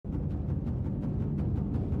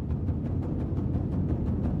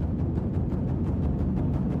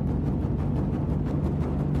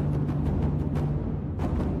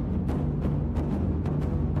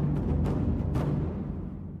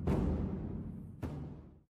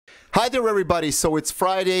Hi there everybody, so it's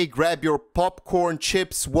Friday, grab your popcorn,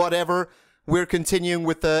 chips, whatever. We're continuing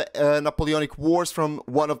with the Napoleonic Wars from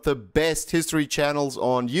one of the best history channels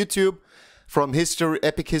on YouTube, from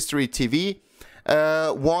Epic History TV.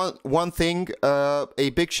 One thing, a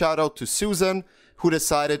big shout out to Susan, who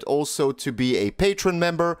decided also to be a patron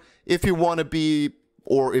member. If you want to be,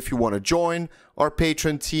 or if you want to join our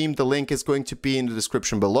patron team, the link is going to be in the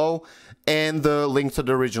description below, and the link to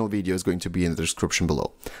the original video is going to be in the description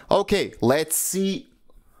below. Okay, let's see.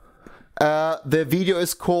 The video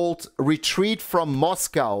is called Retreat from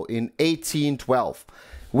Moscow in 1812.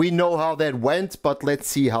 We know how that went, but let's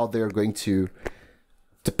see how they're going to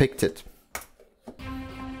depict it.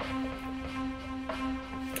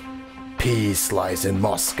 Peace lies in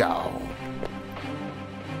Moscow.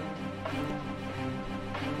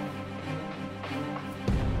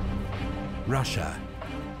 Russia,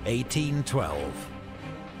 1812.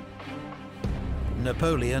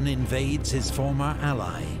 Napoleon invades his former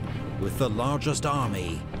ally with the largest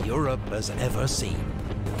army Europe has ever seen.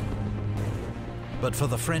 But for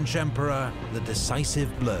the French Emperor, the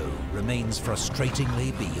decisive blow remains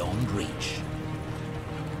frustratingly beyond reach.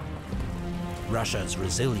 Russia's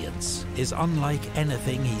resilience is unlike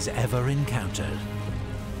anything he's ever encountered.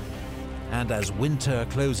 And as winter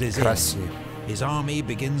closes in, his army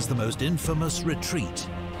begins the most infamous retreat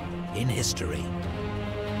in history.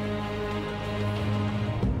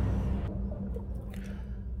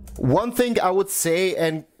 One thing I would say,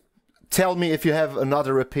 and tell me if you have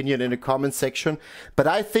another opinion in the comment section, but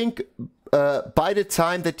I think by the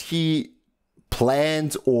time that he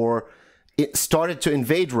planned or started to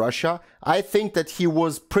invade Russia, I think that he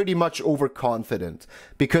was pretty much overconfident,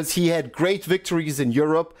 because he had great victories in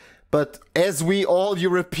Europe. But as we all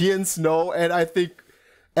Europeans know, and I think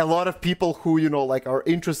a lot of people who, you know, like are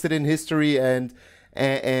interested in history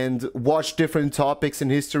and watch different topics in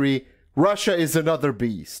history, Russia is another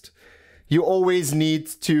beast. You always need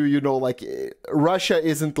to, you know, like, Russia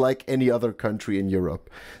isn't like any other country in Europe.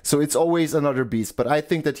 So it's always another beast. But I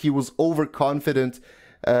think that he was overconfident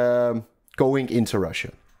going into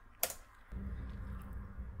Russia.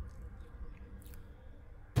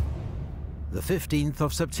 The 15th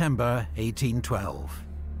of September, 1812.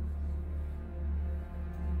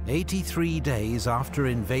 83 days after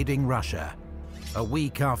invading Russia, a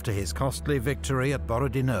week after his costly victory at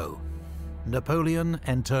Borodino, Napoleon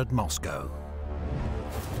entered Moscow.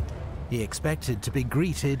 He expected to be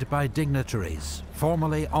greeted by dignitaries,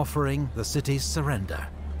 formally offering the city's surrender.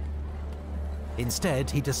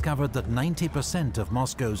 Instead, he discovered that 90% of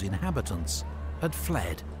Moscow's inhabitants had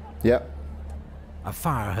fled. Yeah. A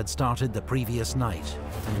fire had started the previous night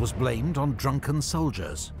and was blamed on drunken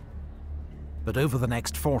soldiers. But over the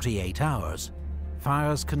next 48 hours,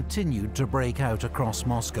 fires continued to break out across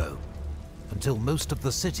Moscow, until most of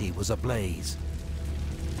the city was ablaze.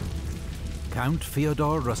 Count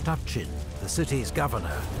Fyodor Rostopchin, the city's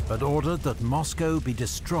governor, had ordered that Moscow be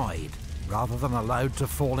destroyed rather than allowed to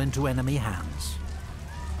fall into enemy hands.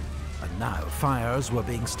 And now fires were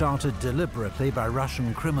being started deliberately by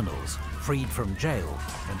Russian criminals, freed from jail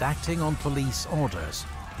and acting on police orders.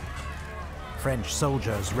 French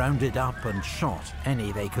soldiers rounded up and shot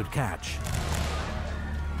any they could catch.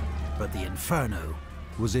 But the inferno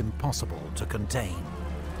was impossible to contain.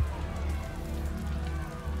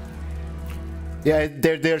 Yeah,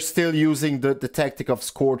 they're still using the tactic of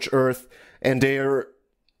scorched earth, and they're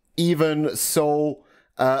even so,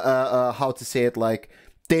 how to say it, like,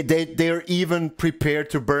 they're even prepared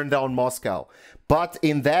to burn down Moscow. But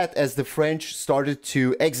in that, as the French started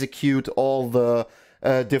to execute all the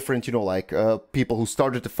different, you know, like, people who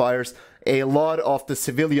started the fires, a lot of the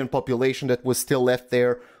civilian population that was still left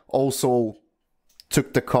there also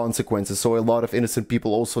took the consequences. So a lot of innocent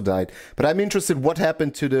people also died. But I'm interested what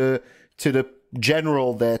happened to the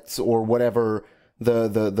general that, or whatever,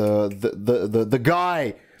 the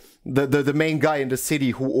guy, the main guy in the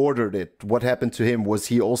city who ordered it. What happened to him? Was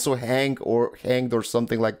he also hanged or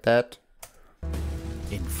something like that?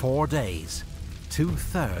 In 4 days,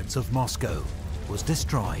 2/3 of Moscow was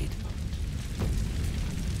destroyed.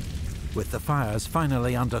 With the fires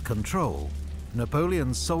finally under control,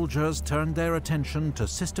 Napoleon's soldiers turned their attention to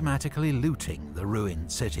systematically looting the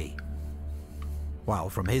ruined city. While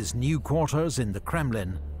from his new quarters in the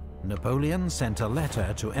Kremlin, Napoleon sent a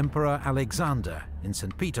letter to Emperor Alexander in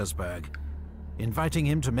St. Petersburg, inviting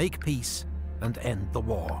him to make peace and end the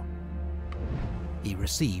war. He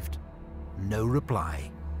received no reply.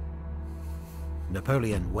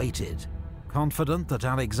 Napoleon waited, confident that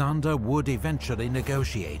Alexander would eventually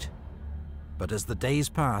negotiate. But as the days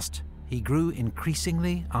passed, he grew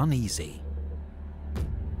increasingly uneasy.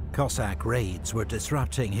 Cossack raids were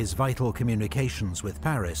disrupting his vital communications with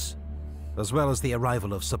Paris, as well as the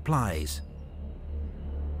arrival of supplies,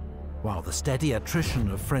 while the steady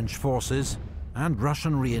attrition of French forces and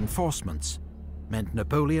Russian reinforcements meant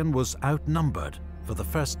Napoleon was outnumbered for the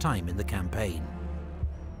first time in the campaign.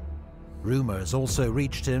 Rumours also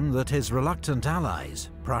reached him that his reluctant allies,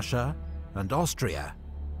 Prussia and Austria,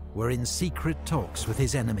 were in secret talks with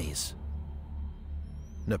his enemies.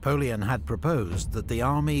 Napoleon had proposed that the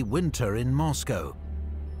army winter in Moscow,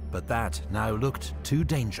 but that now looked too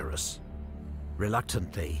dangerous.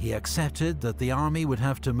 Reluctantly, he accepted that the army would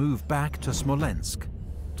have to move back to Smolensk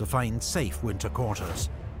to find safe winter quarters.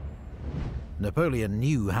 Napoleon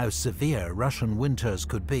knew how severe Russian winters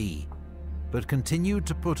could be, but continued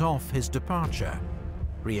to put off his departure,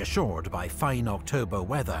 reassured by fine October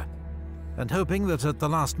weather, and hoping that at the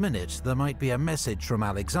last minute there might be a message from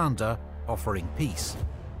Alexander offering peace.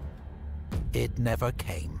 It never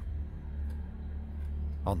came.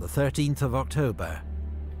 On the 13th of October,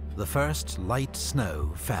 the first light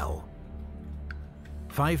snow fell.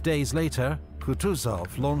 5 days later,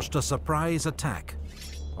 Kutuzov launched a surprise attack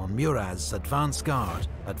on Murat's advance guard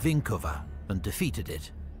at Vinkovo and defeated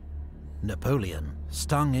it. Napoleon,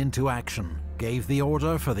 stung into action, gave the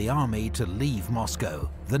order for the army to leave Moscow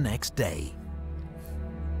the next day.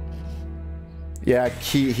 Yeah,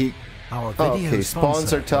 Our video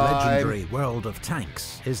sponsor the time. legendary World of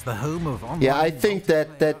Tanks is the home of online. Yeah, I think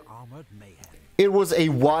that armored mayhem. it was a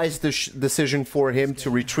wise decision for him to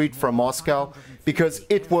retreat from Moscow, because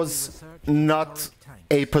it was not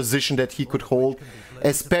a position that he could hold,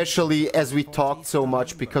 especially as we talked so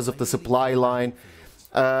much because of the supply line.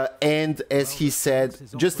 And as he said,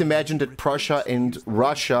 just imagine that Prussia and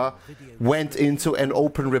Russia went into an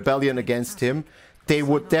open rebellion against him. They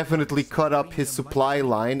would definitely cut up his supply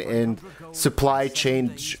line and supply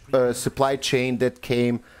chain that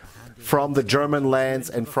came from the German lands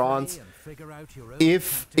and France.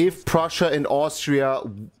 If Prussia and Austria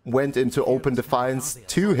went into open defiance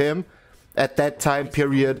to him at that time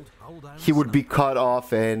period, he would be cut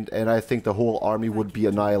off, and I think the whole army would be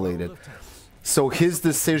annihilated. So his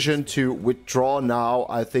decision to withdraw now,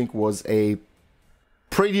 I think, was a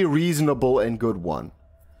pretty reasonable and good one.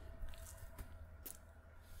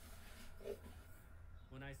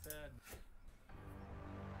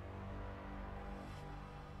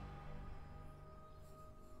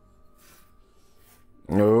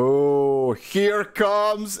 Oh, here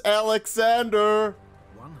comes Alexander!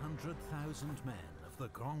 100,000 men of the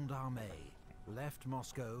Grande Armée left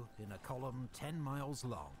Moscow in a column 10 miles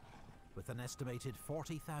long, with an estimated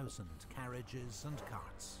 40,000 carriages and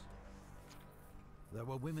carts. There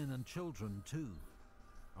were women and children too,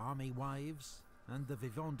 army wives and the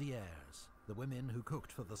vivandières, the women who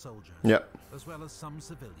cooked for the soldiers, as well as some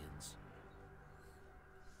civilians.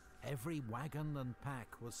 Every wagon and pack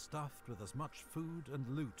was stuffed with as much food and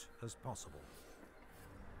loot as possible.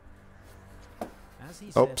 As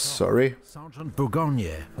he set off, Sergeant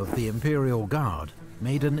Bourgogne of the Imperial Guard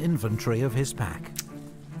made an inventory of his pack.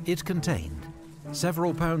 It contained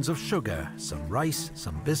several pounds of sugar, some rice,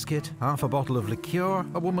 some biscuit, half a bottle of liqueur,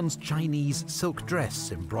 a woman's Chinese silk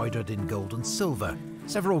dress embroidered in gold and silver,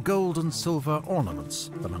 several gold and silver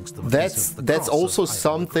ornaments, amongst them. That's also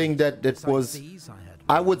something that was,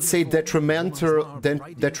 I would say, detrimental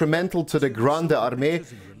to the Grande Armée,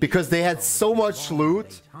 because they had so much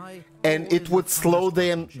loot and it would slow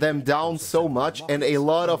them down so much, and a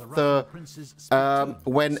lot of the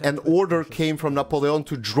when an order came from Napoleon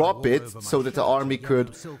to drop it so that the army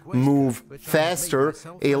could move faster,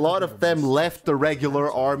 a lot of them left the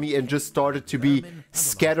regular army and just started to be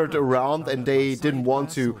scattered around, and they didn't want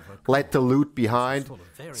to let the loot behind.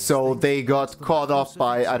 So they got caught off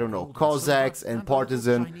by, I don't know, Cossacks and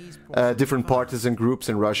different partisan groups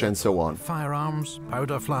in Russia and so on. Firearms,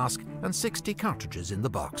 powder flask, and 60 cartridges in the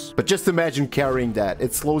box. But just imagine carrying that.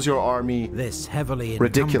 It slows your army ridiculously. This heavily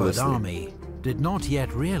encumbered army did not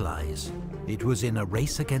yet realize it was in a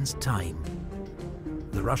race against time.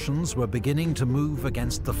 The Russians were beginning to move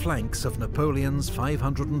against the flanks of Napoleon's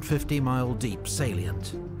 550-mile deep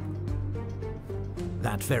salient.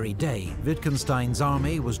 That very day, Wittgenstein's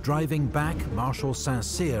army was driving back Marshal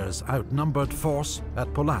Saint-Cyr's outnumbered force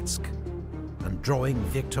at Polotsk and drawing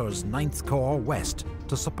Victor's 9th Corps west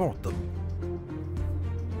to support them.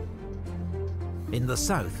 In the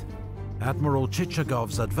south, Admiral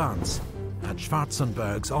Chichagov's advance had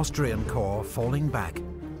Schwarzenberg's Austrian Corps falling back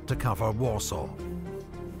to cover Warsaw.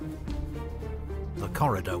 The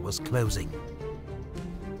corridor was closing.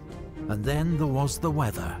 And then there was the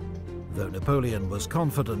weather. Though Napoleon was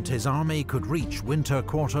confident his army could reach winter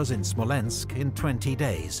quarters in Smolensk in 20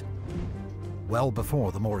 days. well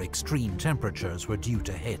before the more extreme temperatures were due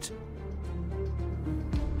to hit.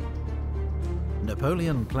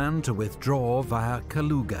 Napoleon planned to withdraw via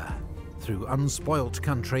Kaluga, through unspoilt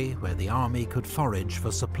country where the army could forage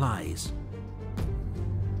for supplies.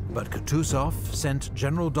 But Kutuzov sent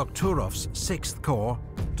General Dokhturov's 6th Corps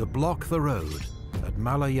to block the road at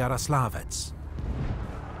Maloyaroslavets.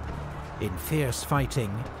 In fierce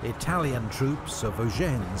fighting, Italian troops of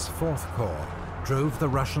Eugene's 4th Corps drove the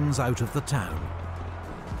Russians out of the town.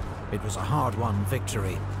 It was a hard-won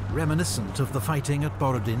victory, reminiscent of the fighting at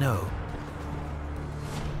Borodino.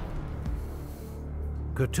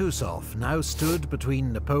 Kutuzov now stood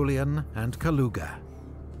between Napoleon and Kaluga.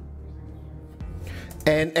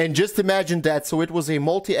 And just imagine that. So it was a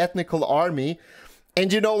multi-ethnical army,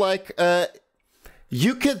 and you know, like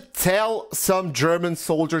you could tell some German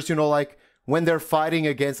soldiers, you know, like when they're fighting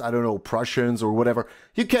against, I don't know, Prussians or whatever,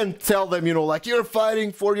 you can tell them, you know, like you're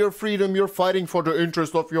fighting for your freedom, you're fighting for the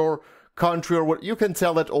interest of your country, or what. You can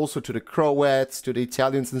tell that also to the Croats, to the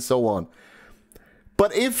Italians, and so on.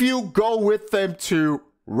 But if you go with them to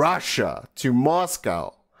Russia, to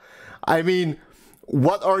Moscow, I mean,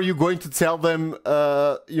 what are you going to tell them?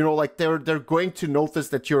 You know, like they're going to notice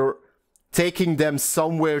that you're taking them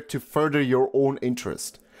somewhere to further your own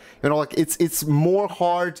interest. You know, like it's more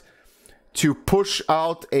hard to push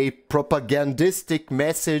out a propagandistic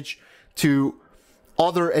message to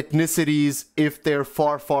other ethnicities if they're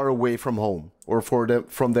far, far away from home or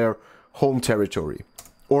from their home territory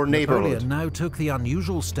or neighborhood. Napoleon now took the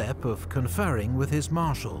unusual step of conferring with his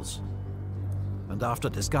marshals. And after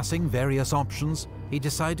discussing various options, he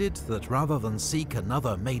decided that rather than seek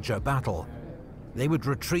another major battle, they would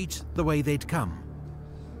retreat the way they'd come,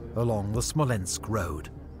 along the Smolensk road.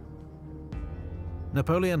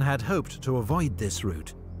 Napoleon had hoped to avoid this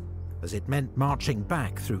route, as it meant marching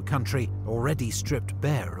back through country already stripped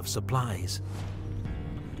bare of supplies.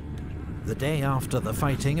 The day after the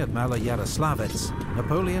fighting at Maloyaroslavets,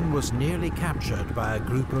 Napoleon was nearly captured by a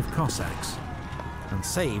group of Cossacks, and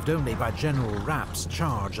saved only by General Rapp's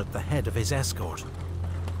charge at the head of his escort.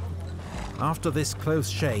 After this close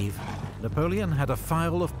shave, Napoleon had a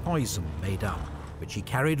phial of poison made up, which he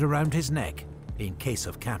carried around his neck in case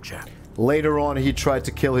of capture. Later on, he tried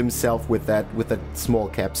to kill himself with that small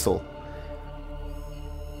capsule.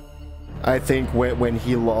 I think when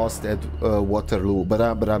he lost at Waterloo, but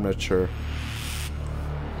I'm not sure.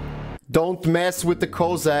 Don't mess with the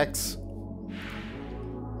Cossacks.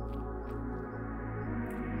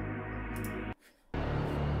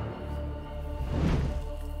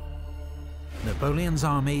 Napoleon's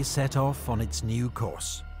army set off on its new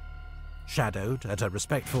course, shadowed at a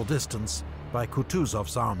respectful distance by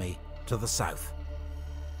Kutuzov's army to the south.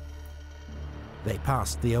 They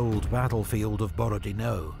passed the old battlefield of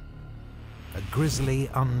Borodino, a grisly,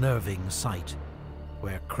 unnerving sight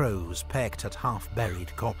where crows pecked at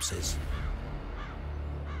half-buried corpses.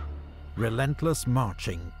 Relentless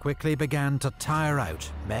marching quickly began to tire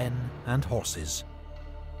out men and horses.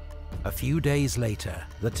 A few days later,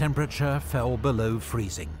 the temperature fell below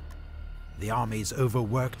freezing. The army's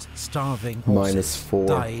overworked, starving horses -4.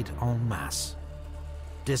 died en masse.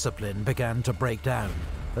 Discipline began to break down,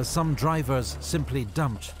 as some drivers simply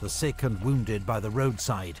dumped the sick and wounded by the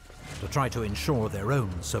roadside to try to ensure their own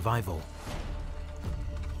survival.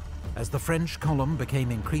 As the French column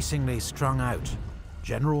became increasingly strung out,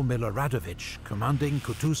 General Miloradovich, commanding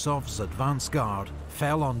Kutuzov's advance guard,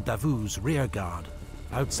 fell on Davout's rear guard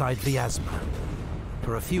outside Vyazma.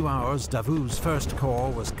 For a few hours, Davout's 1st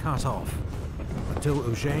Corps was cut off, until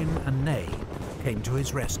Eugene and Ney came to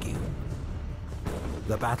his rescue.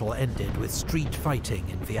 The battle ended with street fighting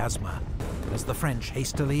in Vyazma, as the French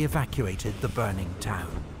hastily evacuated the burning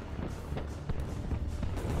town.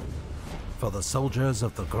 For the soldiers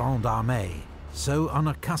of the Grande Armée, so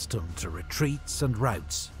unaccustomed to retreats and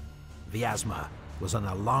routes, Vyazma was an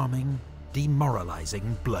alarming,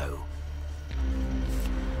 demoralizing blow.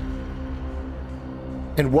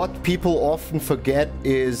 And what people often forget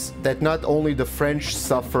is that not only the French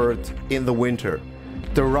suffered in the winter,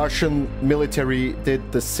 the Russian military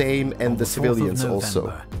did the same, and the civilians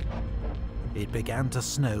also. It began to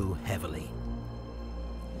snow heavily.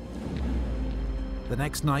 The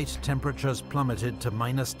next night, temperatures plummeted to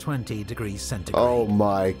 -20 degrees centigrade. Oh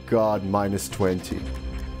my God, -20.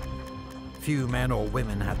 Few men or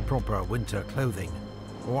women had proper winter clothing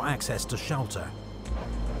or access to shelter.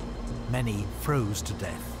 Many froze to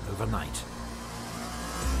death overnight.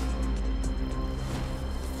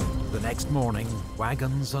 The next morning,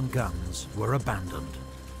 wagons and guns were abandoned.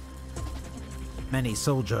 Many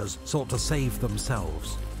soldiers sought to save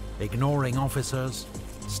themselves, ignoring officers,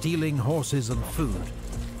 stealing horses and food,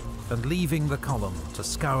 and leaving the column to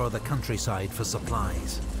scour the countryside for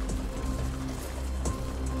supplies.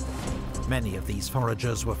 Many of these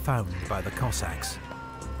foragers were found by the Cossacks.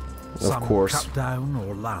 Some cut down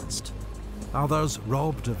or lanced, others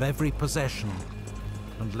robbed of every possession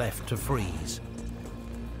and left to freeze.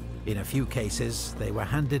 In a few cases, they were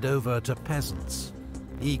handed over to peasants,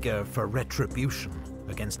 eager for retribution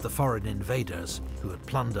against the foreign invaders who had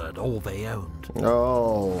plundered all they owned.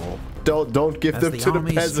 Oh, don't give them to the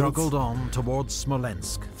peasants. As the army struggled on towards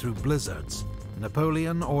Smolensk through blizzards,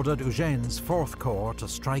 Napoleon ordered Eugene's 4th Corps to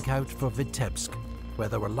strike out for Vitebsk, where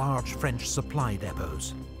there were large French supply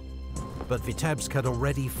depots. But Vitebsk had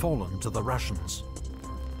already fallen to the Russians.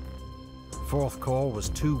 4th Corps was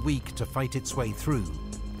too weak to fight its way through,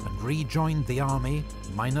 and rejoined the army,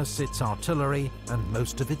 minus its artillery and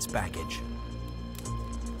most of its baggage.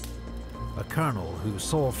 A colonel who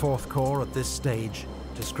saw 4th Corps at this stage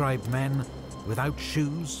described men without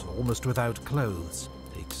shoes, almost without clothes,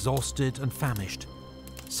 exhausted and famished,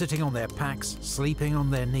 sitting on their packs, sleeping on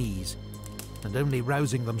their knees, and only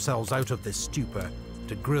rousing themselves out of this stupor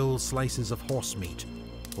to grill slices of horse meat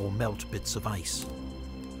or melt bits of ice.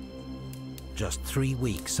 Just 3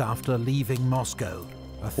 weeks after leaving Moscow,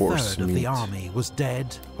 a third of the army was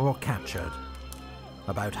dead or captured.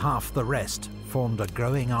 About half the rest formed a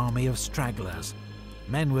growing army of stragglers,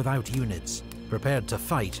 men without units, prepared to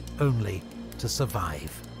fight only to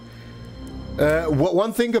survive.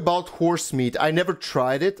 One thing about horse meat, I never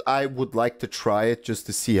tried it. I would like to try it just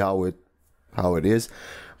to see how it is,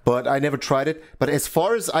 but I never tried it. But as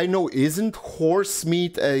far as I know, isn't horse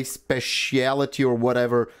meat a speciality or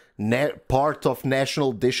whatever, part of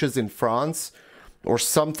national dishes in France? Or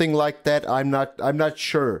something like that. I'm not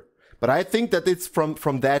sure, but I think that it's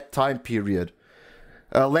from that time period.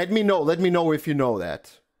 Let me know if you know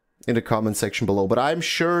that in the comment section below. But I'm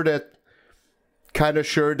kind of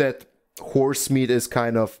sure that horse meat is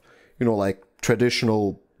kind of, you know, like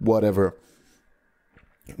traditional whatever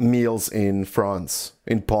meals in France,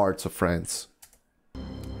 in parts of France.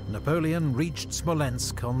 Napoleon reached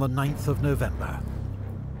Smolensk on the 9th of November.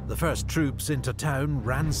 The first troops into town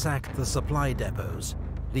ransacked the supply depots,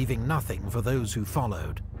 leaving nothing for those who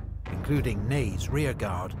followed, including Ney's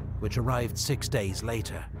rearguard, which arrived 6 days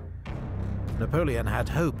later. Napoleon had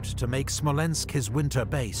hoped to make Smolensk his winter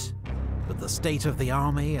base, but the state of the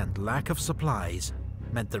army and lack of supplies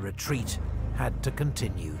meant the retreat had to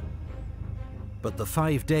continue. But the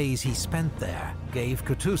 5 days he spent there gave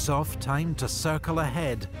Kutuzov time to circle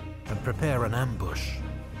ahead and prepare an ambush.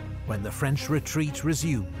 When the French retreat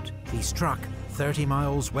resumed, he struck 30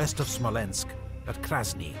 miles west of Smolensk at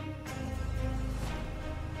Krasny.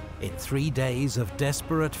 In 3 days of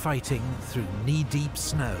desperate fighting through knee-deep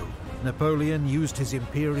snow, Napoleon used his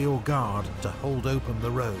Imperial Guard to hold open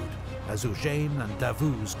the road, as Eugene and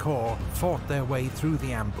Davout's corps fought their way through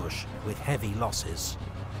the ambush with heavy losses.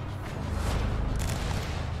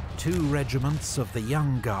 2 regiments of the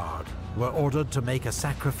Young Guard were ordered to make a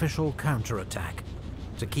sacrificial counterattack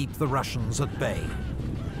to keep the Russians at bay,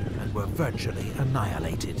 and were virtually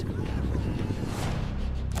annihilated.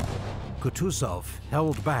 Kutuzov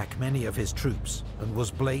held back many of his troops and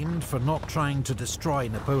was blamed for not trying to destroy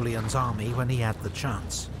Napoleon's army when he had the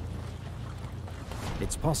chance.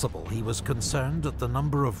 It's possible he was concerned at the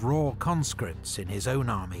number of raw conscripts in his own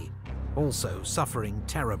army, also suffering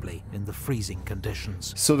terribly in the freezing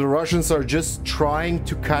conditions. So the Russians are just trying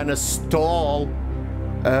to kind of stall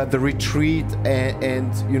the retreat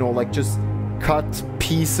and you know, like just cut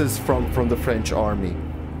pieces from the French army,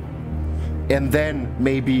 and then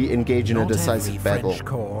maybe engage in a decisive battle. French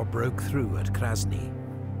corps broke through at Krasny.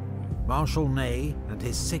 Marshal Ney and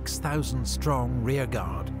his 6,000-strong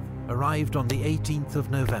rearguard arrived on the 18th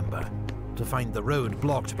of November to find the road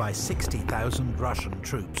blocked by 60,000 Russian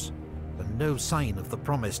troops, and no sign of the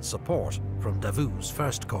promised support from Davout's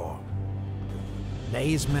 1st Corps.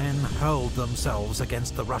 Ney's men hurled themselves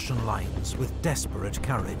against the Russian lines with desperate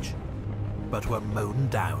courage, but were mown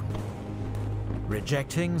down.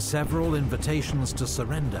 Rejecting several invitations to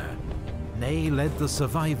surrender, Ney led the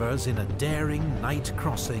survivors in a daring night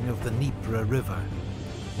crossing of the Dnieper River,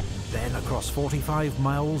 then across 45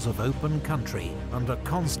 miles of open country under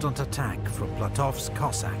constant attack from Platov's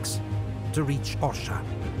Cossacks to reach Orsha.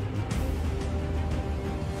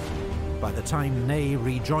 By the time Ney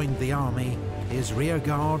rejoined the army, his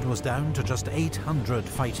rearguard was down to just 800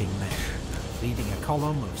 fighting men, leading a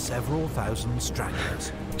column of several thousand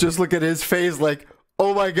stragglers. Just look at his face like,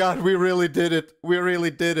 oh my god, we really did it. We really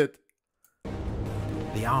did it.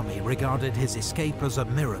 The army regarded his escape as a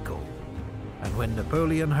miracle, and when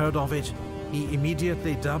Napoleon heard of it, he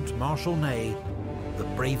immediately dubbed Marshal Ney the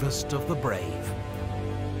bravest of the brave.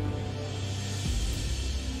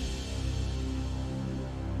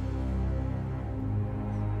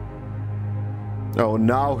 Oh,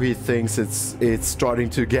 now he thinks it's starting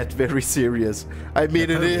to get very serious. I mean,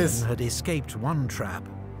 Napoleon it is. had escaped one trap,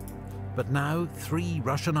 but now 3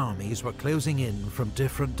 Russian armies were closing in from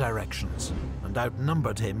different directions and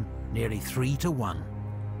outnumbered him nearly 3 to 1.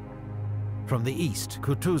 From the east,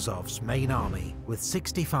 Kutuzov's main army with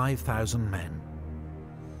 65,000 men.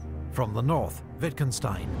 From the north,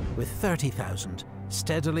 Wittgenstein with 30,000,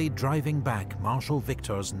 steadily driving back Marshal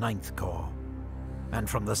Victor's 9th Corps. And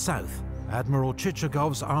from the south, Admiral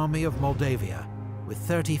Chichagov's army of Moldavia with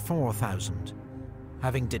 34,000,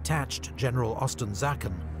 having detached General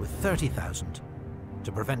Ostensacken with 30,000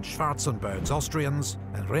 to prevent Schwarzenberg's Austrians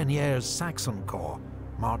and Reynier's Saxon Corps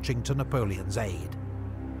marching to Napoleon's aid.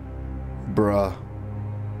 Bruh.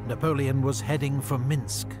 Napoleon was heading for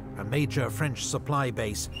Minsk, a major French supply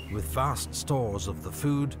base with vast stores of the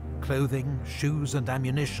food, clothing, shoes and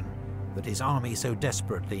ammunition that his army so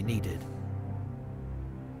desperately needed.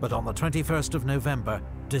 But on the 21st of November,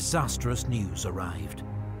 disastrous news arrived.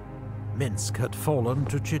 Minsk had fallen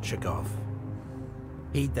to Chichagov.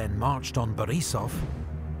 He'd then marched on Borisov,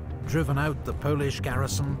 driven out the Polish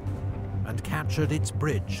garrison, and captured its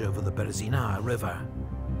bridge over the Berezina River.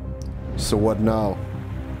 So what now?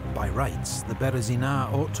 By rights, the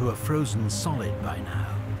Berezina ought to have frozen solid by now,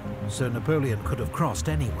 so Napoleon could have crossed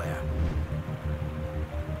anywhere.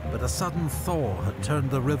 But a sudden thaw had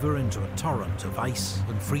turned the river into a torrent of ice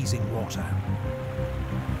and freezing water.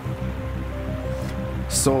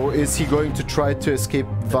 So is he going to try to escape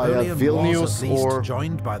via Napoleon Vilnius, was at least or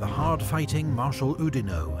joined by the hard-fighting Marshal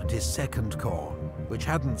Oudinot and his 2nd Corps, which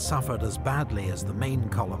hadn't suffered as badly as the main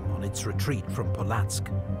column on its retreat from Polotsk.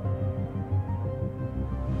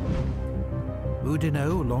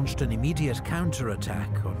 Oudinot launched an immediate counter-attack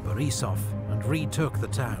on Borisov and retook the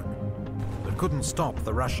town, but couldn't stop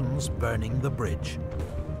the Russians burning the bridge.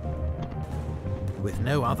 With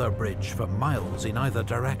no other bridge for miles in either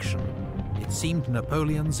direction, it seemed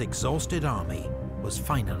Napoleon's exhausted army was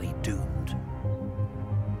finally doomed.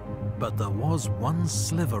 But there was one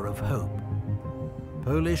sliver of hope.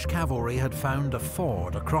 Polish cavalry had found a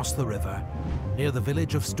ford across the river near the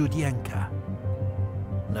village of Studienka.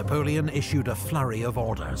 Napoleon issued a flurry of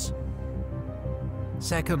orders.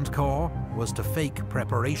 2nd Corps was to fake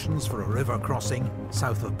preparations for a river crossing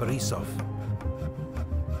south of Borisov.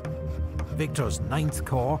 Victor's 9th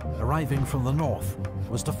Corps, arriving from the north,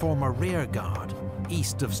 was to form a rear guard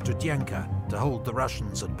east of Studienka to hold the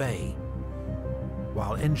Russians at bay,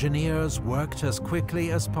 while engineers worked as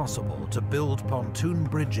quickly as possible to build pontoon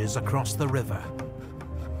bridges across the river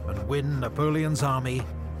and win Napoleon's army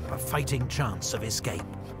a fighting chance of escape.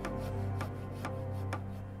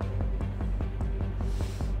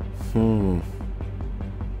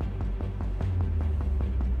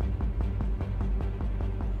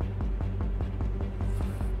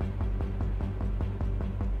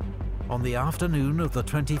 On the afternoon of the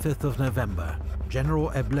 25th of November,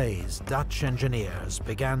 General Eblé's Dutch engineers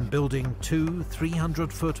began building 2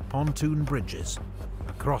 300-foot pontoon bridges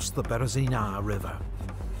across the Berezina River.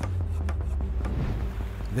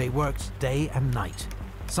 They worked day and night,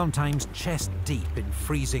 sometimes chest-deep in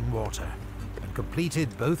freezing water, and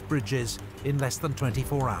completed both bridges in less than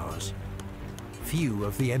 24 hours. Few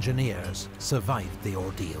of the engineers survived the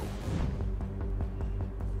ordeal.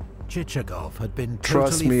 Chichagov had been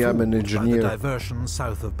Trust me, I'm an engineer. by the diversion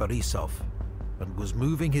south of Borisov, and was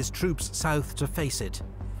moving his troops south to face it,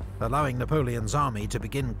 allowing Napoleon's army to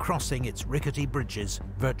begin crossing its rickety bridges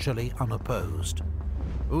virtually unopposed.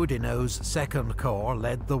 Oudinot's 2nd Corps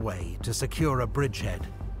led the way to secure a bridgehead,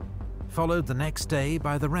 followed the next day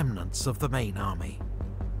by the remnants of the main army.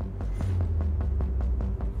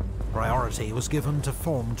 Priority was given to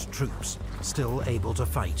formed troops, still able to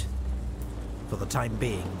fight. For the time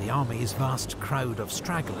being, the army's vast crowd of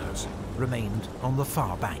stragglers remained on the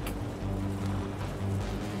far bank.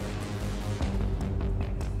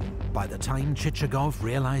 By the time Chichagov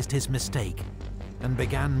realized his mistake and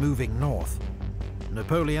began moving north,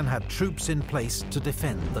 Napoleon had troops in place to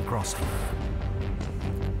defend the crossing.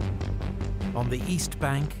 On the east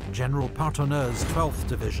bank, General Partonneux's 12th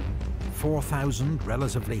Division, 4,000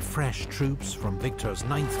 relatively fresh troops from Victor's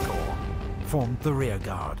 9th Corps, formed the rear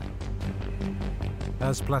guard.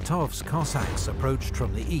 As Platov's Cossacks approached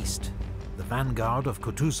from the east, the vanguard of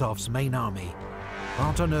Kutuzov's main army,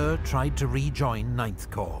 Partonneux tried to rejoin 9th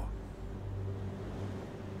Corps.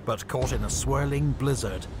 But caught in a swirling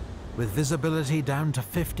blizzard, with visibility down to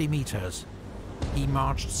 50 meters, he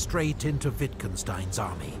marched straight into Wittgenstein's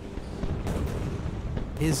army.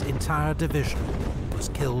 His entire division was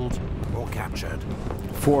killed or captured.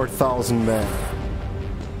 4,000 men.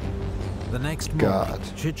 The next morning,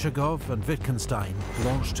 Chichagov and Wittgenstein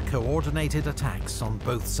launched coordinated attacks on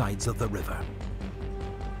both sides of the river.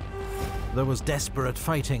 There was desperate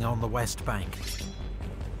fighting on the west bank,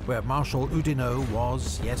 where Marshal Oudinot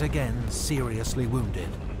was, yet again, seriously wounded,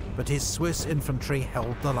 but his Swiss infantry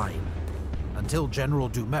held the line, until General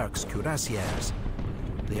Doumerc's cuirassiers,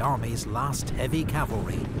 the army's last heavy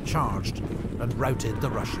cavalry, charged and routed the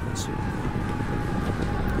Russians.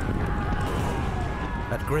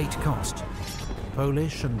 At great cost,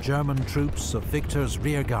 Polish and German troops of Victor's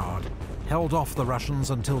rearguard held off the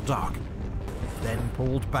Russians until dark, then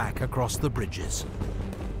pulled back across the bridges.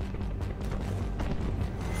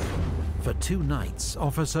 For 2 nights,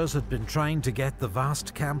 officers had been trying to get the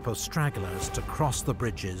vast camp of stragglers to cross the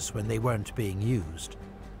bridges when they weren't being used.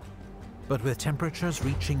 But with temperatures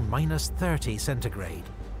reaching -30 centigrade,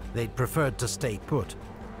 they'd preferred to stay put,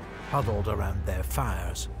 huddled around their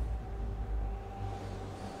fires.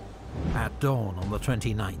 At dawn on the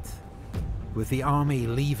 29th, with the army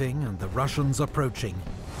leaving and the Russians approaching,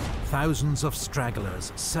 thousands of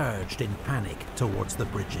stragglers surged in panic towards the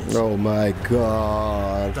bridges. Oh my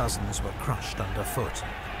God. Dozens were crushed underfoot.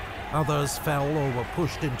 Others fell or were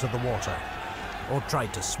pushed into the water, or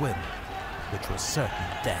tried to swim, which was certain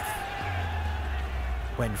death.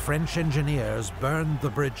 When French engineers burned the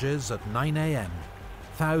bridges at 9 AM,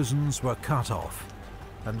 thousands were cut off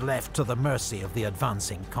and left to the mercy of the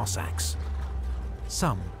advancing Cossacks.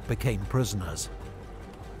 Some became prisoners.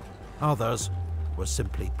 Others were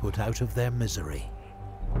simply put out of their misery.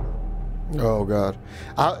 Oh God.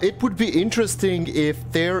 It would be interesting if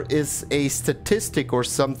there is a statistic or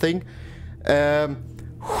something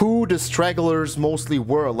who the stragglers mostly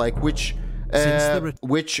were, like which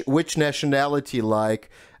nationality,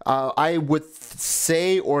 like I would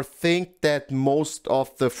say or think that most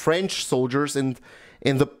of the French soldiers in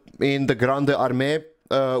the Grande Armée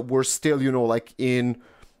were still, you know, like in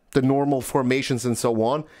the normal formations and so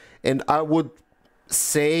on. And I would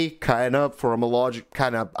say, kind of from a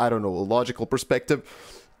logical perspective,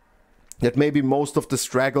 that maybe most of the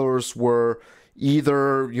stragglers were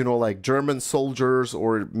either, you know, like German soldiers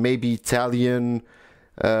or maybe Italian,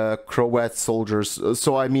 Croat soldiers.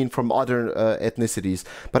 So I mean from other ethnicities.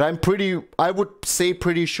 But I would say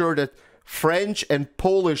pretty sure that French and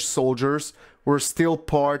Polish soldiers were still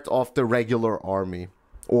part of the regular army,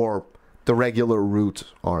 or the regular route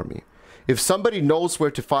army. If somebody knows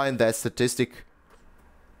where to find that statistic,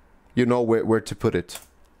 you know where to put it.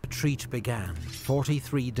 Retreat began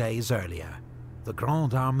 43 days earlier. The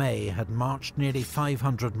Grande Armée had marched nearly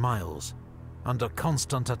 500 miles, under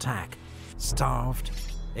constant attack, starved,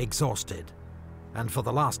 exhausted, and for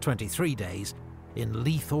the last 23 days, in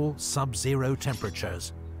lethal sub-zero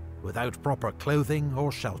temperatures, without proper clothing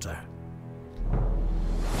or shelter.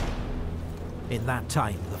 In that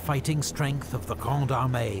time, the fighting strength of the Grande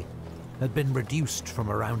Armée had been reduced from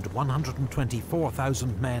around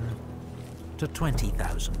 124,000 men to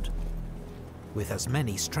 20,000, with as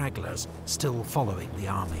many stragglers still following the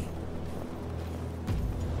army.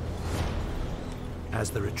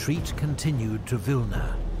 As the retreat continued to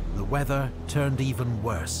Vilna, the weather turned even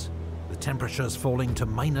worse, the temperatures falling to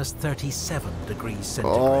 -37 degrees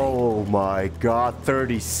centigrade. Oh my God,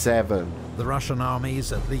 37. The Russian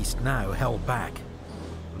armies at least now held back,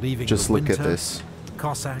 leaving Just the look winter, at this.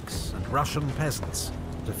 Cossacks and Russian peasants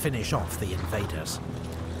to finish off the invaders.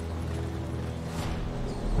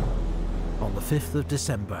 On the 5th of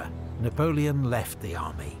December, Napoleon left the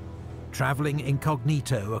army, travelling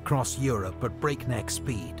incognito across Europe at breakneck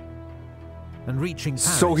speed, and reaching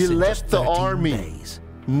Paris. So he in left just the 13 army. days.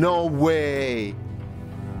 No way.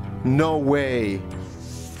 No way.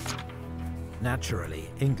 Naturally,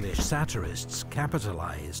 English satirists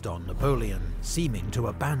capitalized on Napoleon seeming to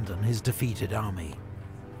abandon his defeated army.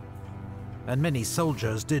 And many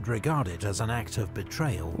soldiers did regard it as an act of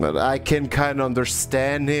betrayal. But I can kind of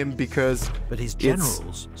understand him, because... But his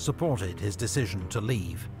generals supported his decision to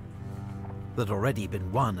leave. There'd already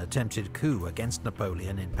been one attempted coup against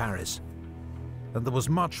Napoleon in Paris, and there was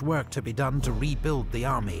much work to be done to rebuild the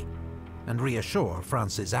army and reassure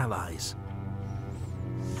France's allies.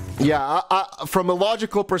 Yeah, from a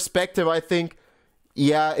logical perspective, I think,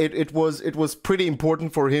 yeah, it was pretty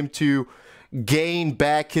important for him to gain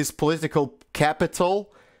back his political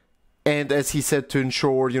capital, and as he said, to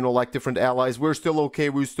ensure, you know, like different allies, we're still okay,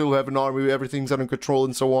 we still have an army, everything's under control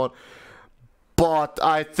and so on. But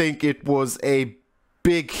I think it was a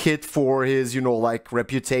big hit for his, you know, like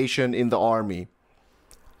reputation in the army,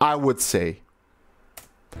 I would say.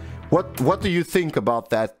 What do you think about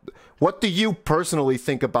that? What do you personally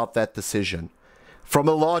think about that decision? From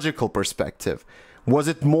a logical perspective. Was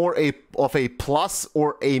it more of a plus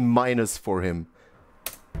or a minus for him?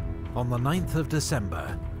 On the 9th of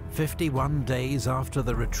December, 51 days after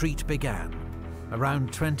the retreat began,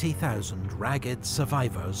 around 20,000 ragged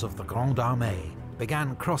survivors of the Grande Armée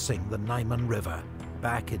began crossing the Niemen River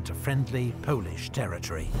back into friendly Polish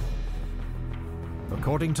territory.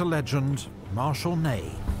 According to legend, Marshal Ney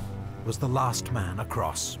was the last man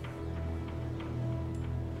across.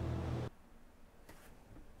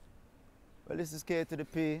 Well, this is K to the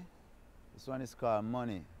P. This one is called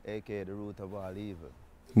money, aka the root of all evil.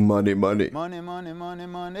 Money, money. Money, money, money,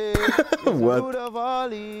 money. It's the root of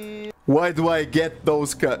all evil. Why do I get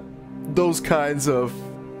those kinds of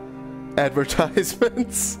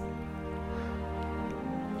advertisements?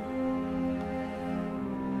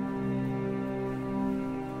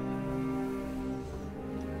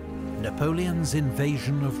 Napoleon's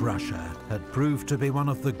invasion of Russia had proved to be one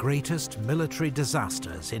of the greatest military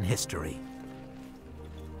disasters in history.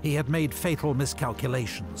 He had made fatal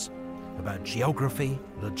miscalculations about geography,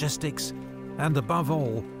 logistics, and above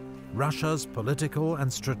all, Russia's political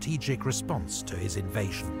and strategic response to his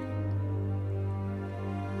invasion.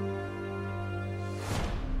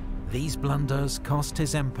 These blunders cost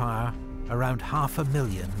his empire around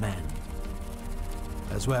 500,000 men,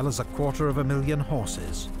 as well as 250,000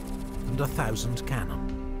 horses and 1,000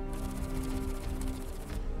 cannon.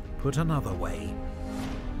 Put another way,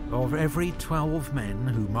 of every 12 men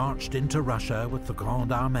who marched into Russia with the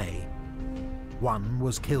Grande Armée, one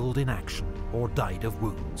was killed in action or died of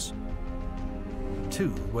wounds.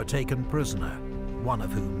 2 were taken prisoner, one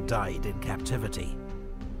of whom died in captivity.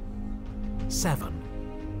 7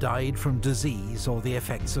 died from disease or the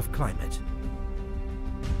effects of climate.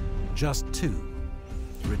 Just 2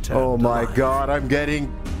 returned Oh my alive. god, I'm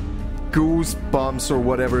getting goosebumps or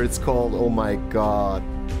whatever it's called. Oh my god.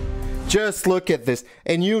 Just look at this.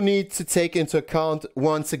 And you need to take into account,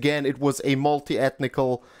 once again, it was a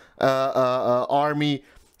multi-ethnical army.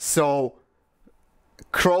 So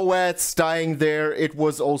Croats dying there, it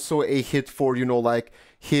was also a hit for, you know, like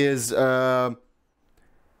his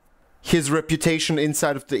reputation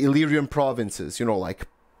inside of the Illyrian provinces, you know, like,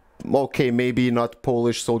 okay, maybe not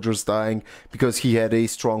Polish soldiers dying because he had a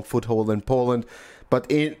strong foothold in Poland,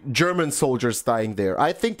 but German soldiers dying there.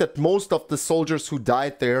 I think that most of the soldiers who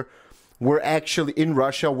died there were actually, in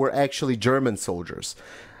Russia, were actually German soldiers.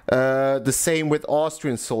 The same with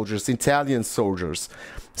Austrian soldiers, Italian soldiers.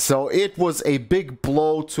 So it was a big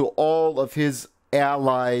blow to all of his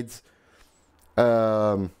allied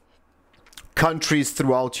countries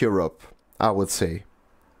throughout Europe, I would say.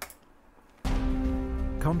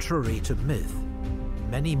 Contrary to myth,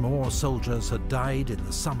 many more soldiers had died in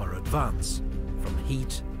the summer advance from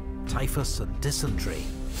heat, typhus and dysentery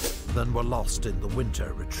than were lost in the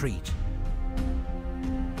winter retreat.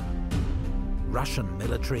 Russian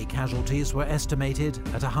military casualties were estimated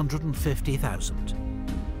at 150,000,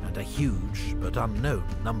 and a huge but unknown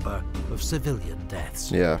number of civilian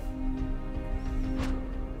deaths. Yeah.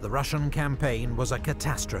 The Russian campaign was a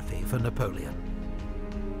catastrophe for Napoleon.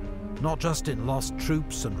 Not just in lost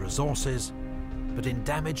troops and resources, but in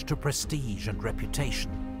damage to prestige and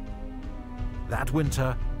reputation. That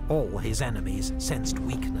winter, all his enemies sensed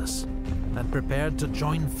weakness and prepared to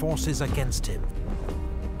join forces against him.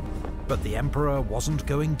 But the Emperor wasn't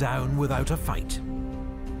going down without a fight.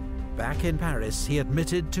 Back in Paris, he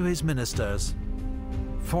admitted to his ministers,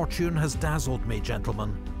 "Fortune has dazzled me,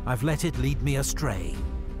 gentlemen. I've let it lead me astray.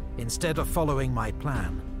 Instead of following my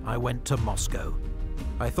plan, I went to Moscow.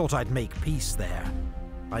 I thought I'd make peace there.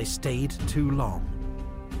 I stayed too long.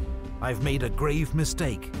 I've made a grave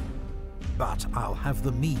mistake, but I'll have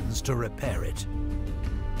the means to repair it."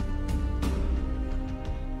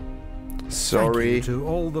 Sorry. Thank you to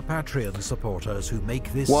all the Patreon supporters who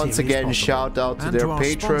make this Once series again, possible, shout out to and their our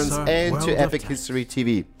patrons sponsor, and World to of Epic Tanks. History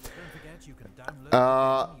TV. Don't forget you can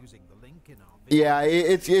download it using the link in our video. Yeah,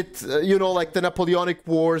 it's you know, like the Napoleonic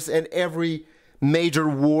Wars and every major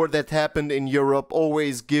war that happened in Europe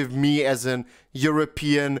always give me as an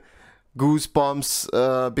European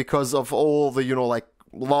goosebumps because of all the, you know, like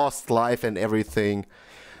lost life and everything.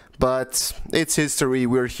 But it's history,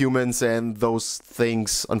 we're humans, and those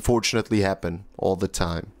things unfortunately happen all the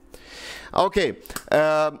time. Okay,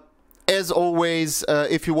 as always,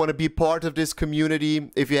 if you want to be part of this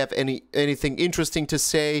community, if you have anything interesting to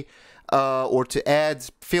say or to add,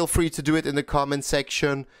 feel free to do it in the comment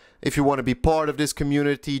section. If you want to be part of this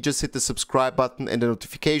community, just hit the subscribe button and the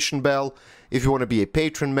notification bell. If you want to be a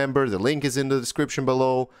patron member, the link is in the description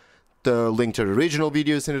below. The link to the original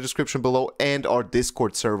video is in the description below, and our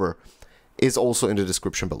Discord server is also in the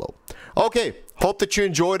description below. Okay, hope that you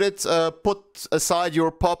enjoyed it. Put aside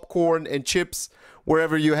your popcorn and chips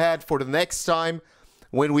wherever you had for the next time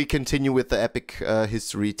when we continue with the Epic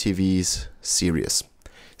History TV's series.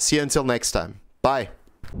 See you until next time. Bye.